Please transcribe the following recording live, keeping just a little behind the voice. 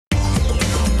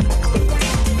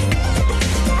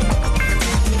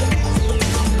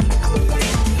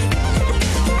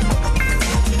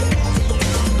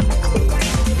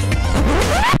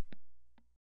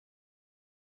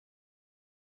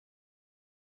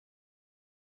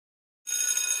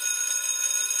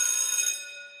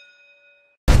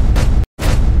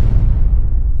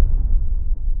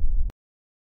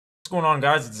going on,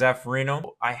 guys? It's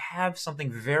Zaffarino. I have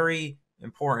something very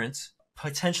important,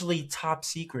 potentially top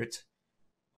secret,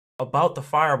 about the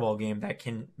Fireball game that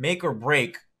can make or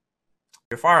break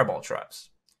your Fireball traps.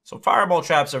 So Fireball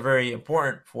traps are very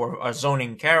important for a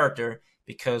zoning character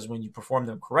because when you perform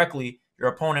them correctly, your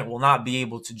opponent will not be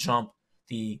able to jump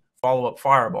the follow-up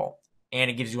Fireball, and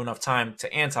it gives you enough time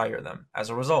to anti-air them as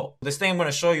a result. This thing I'm going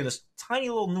to show you, this tiny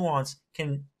little nuance,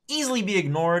 can easily be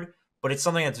ignored, but it's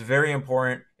something that's very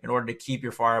important in order to keep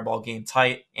your Fireball game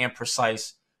tight and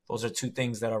precise. Those are two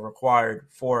things that are required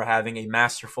for having a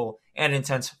masterful and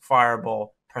intense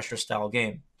Fireball pressure style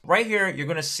game. Right here, you're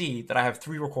going to see that I have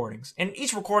 3 recordings, and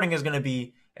each recording is going to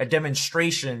be a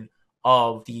demonstration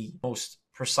of the most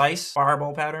precise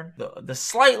Fireball pattern, the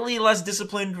slightly less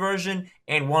disciplined version,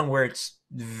 and one where it's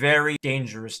very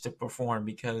dangerous to perform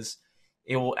because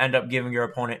it will end up giving your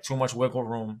opponent too much wiggle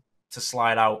room to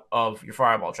slide out of your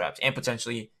Fireball traps and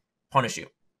potentially punish you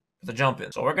with a jump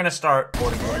in. So we're going to start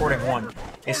recording 1.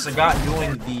 It's Sagat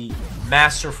doing the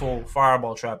masterful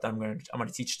Fireball trap that I'm going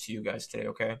to teach to you guys today,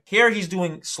 okay? Here he's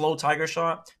doing slow Tiger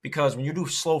Shot because when you do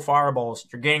slow Fireballs,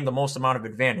 you're getting the most amount of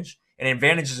advantage. And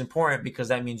advantage is important because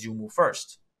that means you move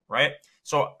first, right?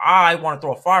 So I want to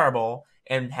throw a Fireball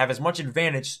and have as much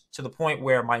advantage to the point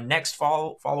where my next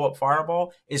follow-up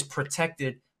Fireball is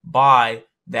protected by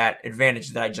that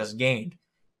advantage that I just gained.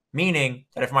 Meaning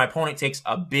that if my opponent takes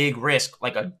a big risk,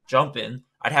 like a jump in,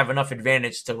 I'd have enough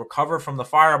advantage to recover from the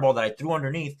Fireball that I threw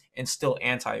underneath and still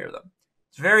anti-air them.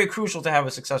 It's very crucial to have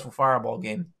a successful Fireball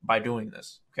game by doing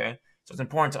this, okay? So it's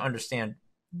important to understand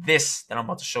this that I'm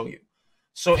about to show you.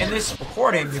 So in this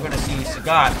recording, you're going to see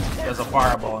Sagat does a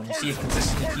Fireball, and you see it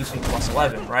consistently keeps me plus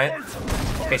 11, right?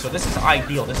 Okay, so this is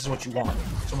ideal. This is what you want.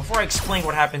 So before I explain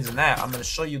what happens in that, I'm going to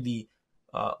show you the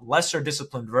lesser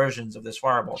disciplined versions of this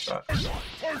Fireball trap.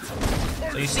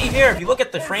 So you see here, if you look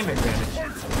at the frame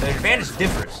advantage, the advantage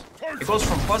differs. It goes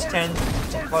from plus 10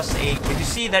 to plus 8, but you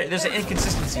see that there's an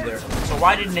inconsistency there. So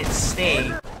why didn't it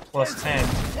stay plus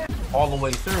 10 all the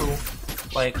way through,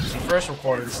 like the first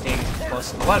recording stayed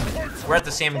plus 11? We're at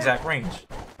the same exact range,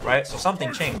 right? So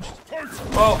something changed.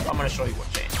 Well, I'm going to show you what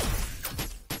changed.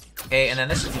 Okay, and then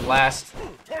this is the last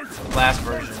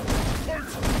version,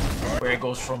 where it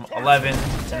goes from 11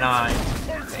 to 9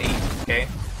 to 8, okay?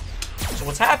 So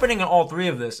what's happening in all 3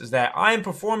 of this is that I'm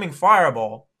performing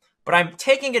Fireball, but I'm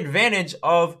taking advantage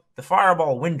of the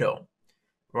Fireball window,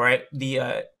 right?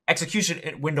 The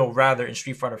execution window, rather, in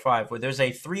Street Fighter V, where there's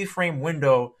a 3-frame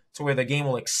window to where the game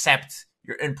will accept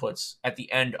your inputs at the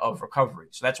end of recovery.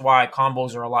 So that's why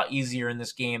combos are a lot easier in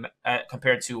this game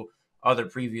compared to other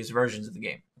previous versions of the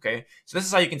game, okay? So this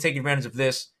is how you can take advantage of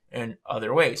this in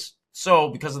other ways. So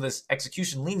because of this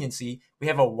execution leniency, we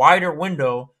have a wider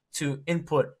window to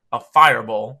input a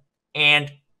Fireball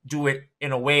and do it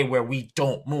in a way where we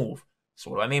don't move. So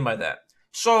what do I mean by that?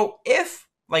 So if,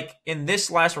 like in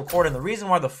this last recording, the reason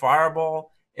why the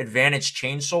Fireball advantage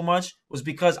changed so much was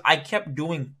because I kept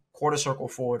doing quarter circle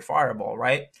forward Fireball,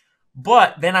 right?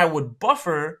 But then I would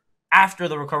buffer after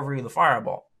the recovery of the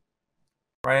Fireball,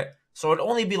 right? So it'd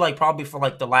only be like probably for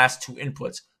like the last 2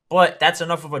 inputs. But that's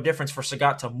enough of a difference for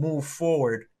Sagat to move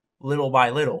forward little by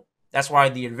little. That's why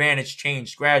the advantage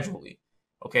changed gradually.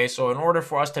 Okay, so in order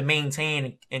for us to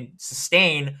maintain and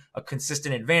sustain a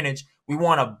consistent advantage, we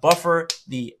want to buffer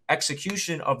the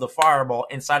execution of the Fireball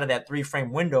inside of that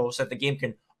 3-frame window so that the game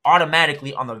can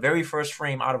automatically, on the very first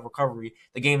frame out of recovery,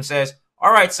 the game says,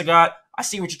 all right, Sagat, I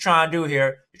see what you're trying to do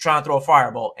here. You're trying to throw a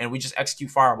Fireball, and we just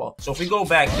execute Fireball. So if we go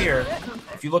back here,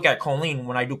 if you look at Colleen,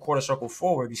 when I do quarter circle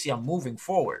forward, you see I'm moving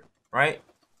forward, right?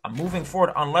 I'm moving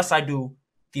forward unless I do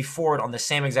the forward on the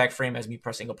same exact frame as me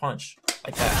pressing a punch,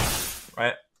 like that,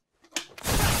 right?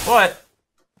 But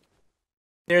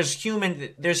there's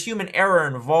human error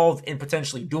involved in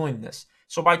potentially doing this.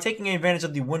 So by taking advantage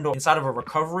of the window inside of a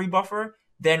recovery buffer,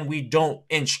 then we don't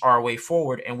inch our way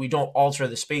forward and we don't alter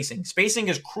the spacing. Spacing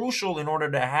is crucial in order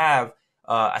to have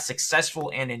a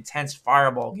successful and intense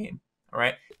Fireball game, all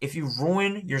right? If you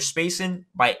ruin your spacing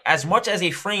by as much as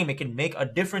a frame, it can make a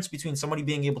difference between somebody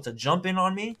being able to jump in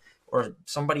on me or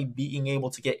somebody being able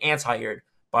to get anti-aired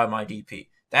by my DP.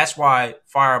 That's why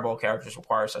Fireball characters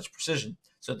require such precision.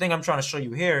 So the thing I'm trying to show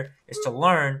you here is to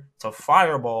learn to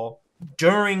Fireball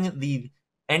during the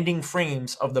ending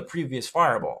frames of the previous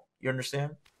Fireball. You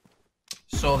understand?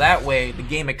 So that way, the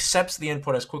game accepts the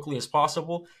input as quickly as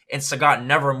possible, and Sagat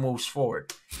never moves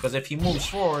forward. Because if he moves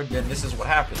forward, then this is what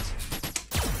happens.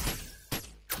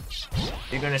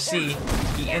 You're going to see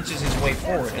he inches his way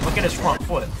forward. And look at his front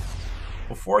foot.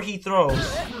 Before he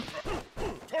throws,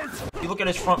 you look at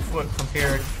his front foot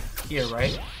compared here,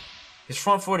 right? His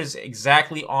front foot is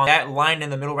exactly on that line in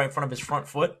the middle right in front of his front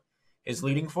foot. his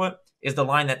leading foot, is the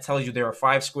line that tells you there are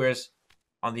 5 squares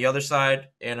on the other side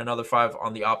and another 5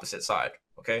 on the opposite side.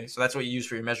 Okay, so that's what you use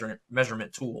for your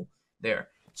measurement tool there.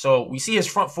 So we see his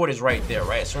front foot is right there,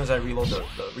 right? As soon as I reload the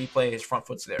replay, his front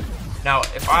foot's there. Now,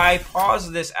 if I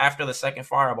pause this after the second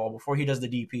fireball, before he does the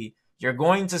DP, you're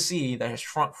going to see that his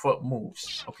front foot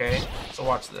moves, okay? So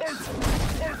watch this.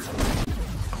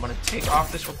 I'm going to take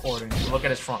off this recording and look at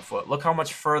his front foot. Look how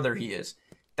much further he is.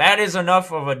 That is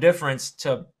enough of a difference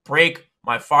to break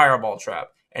my fireball trap.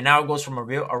 And now it goes from a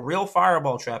real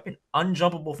fireball trap, an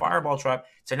unjumpable fireball trap,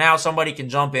 to now somebody can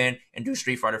jump in and do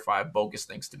Street Fighter V bogus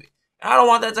things to me. And I don't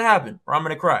want that to happen, or I'm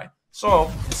going to cry. So,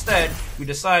 instead, we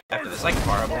decide after the second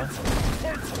fireball.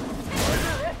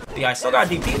 Yeah, I still got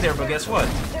DP there, but guess what?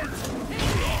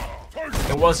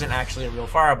 It wasn't actually a real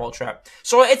fireball trap.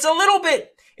 So it's a little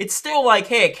bit, it's still like,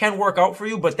 hey, it can work out for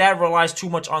you, but that relies too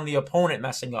much on the opponent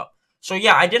messing up. So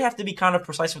yeah, I did have to be kind of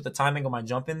precise with the timing of my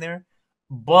jump in there.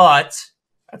 But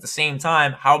at the same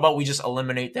time, how about we just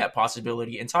eliminate that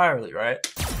possibility entirely, right?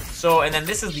 So, and then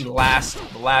this is the last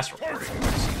recording. You're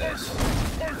going to see this.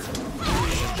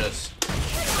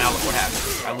 Now look what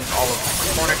happens. I lose all of my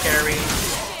corner carry.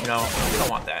 You know, we don't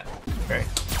want that. Okay.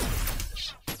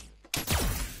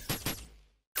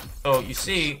 So you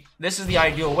see, this is the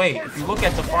ideal way. If you look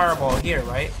at the fireball here,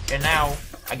 right? And now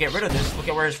I get rid of this. Look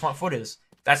at where his front foot is.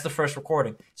 That's the first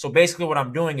recording. So basically what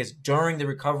I'm doing is during the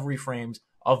recovery frames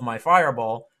of my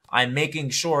fireball, I'm making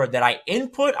sure that I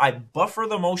buffer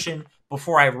the motion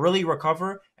before I really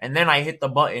recover, and then I hit the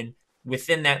button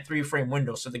within that 3-frame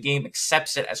window so the game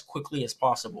accepts it as quickly as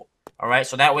possible. All right,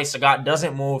 so that way Sagat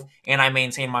doesn't move and I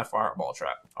maintain my fireball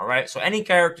trap. All right, so any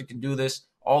character can do this,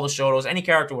 all the Shotos, any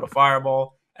character with a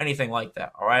fireball, anything like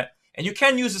that. All right, and you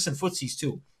can use this in footsies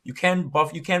too. You can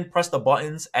press the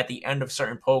buttons at the end of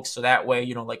certain pokes, so that way,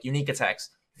 you know, like unique attacks.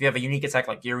 If you have a unique attack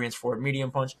like Urian's forward medium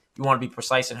punch, you want to be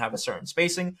precise and have a certain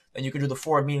spacing, then you can do the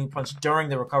forward medium punch during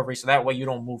the recovery, so that way you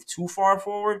don't move too far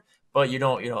forward, but you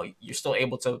don't, you're still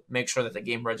able to make sure that the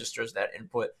game registers that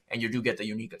input and you do get the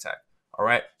unique attack. All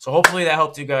right, so hopefully that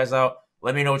helped you guys out.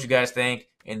 Let me know what you guys think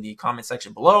in the comment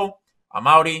section below. I'm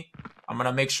outie. I'm going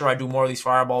to make sure I do more of these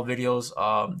fireball videos.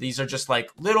 These are just like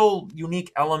little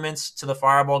unique elements to the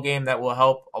fireball game that will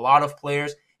help a lot of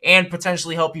players and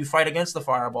potentially help you fight against the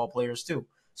fireball players too.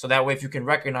 So that way, if you can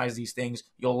recognize these things,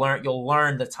 you'll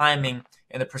learn the timing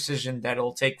and the precision that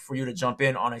it'll take for you to jump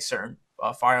in on a certain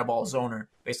fireball zoner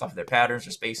based off of their patterns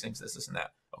or spacings, this and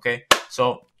that. Okay,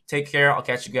 so take care. I'll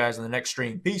catch you guys in the next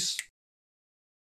stream. Peace.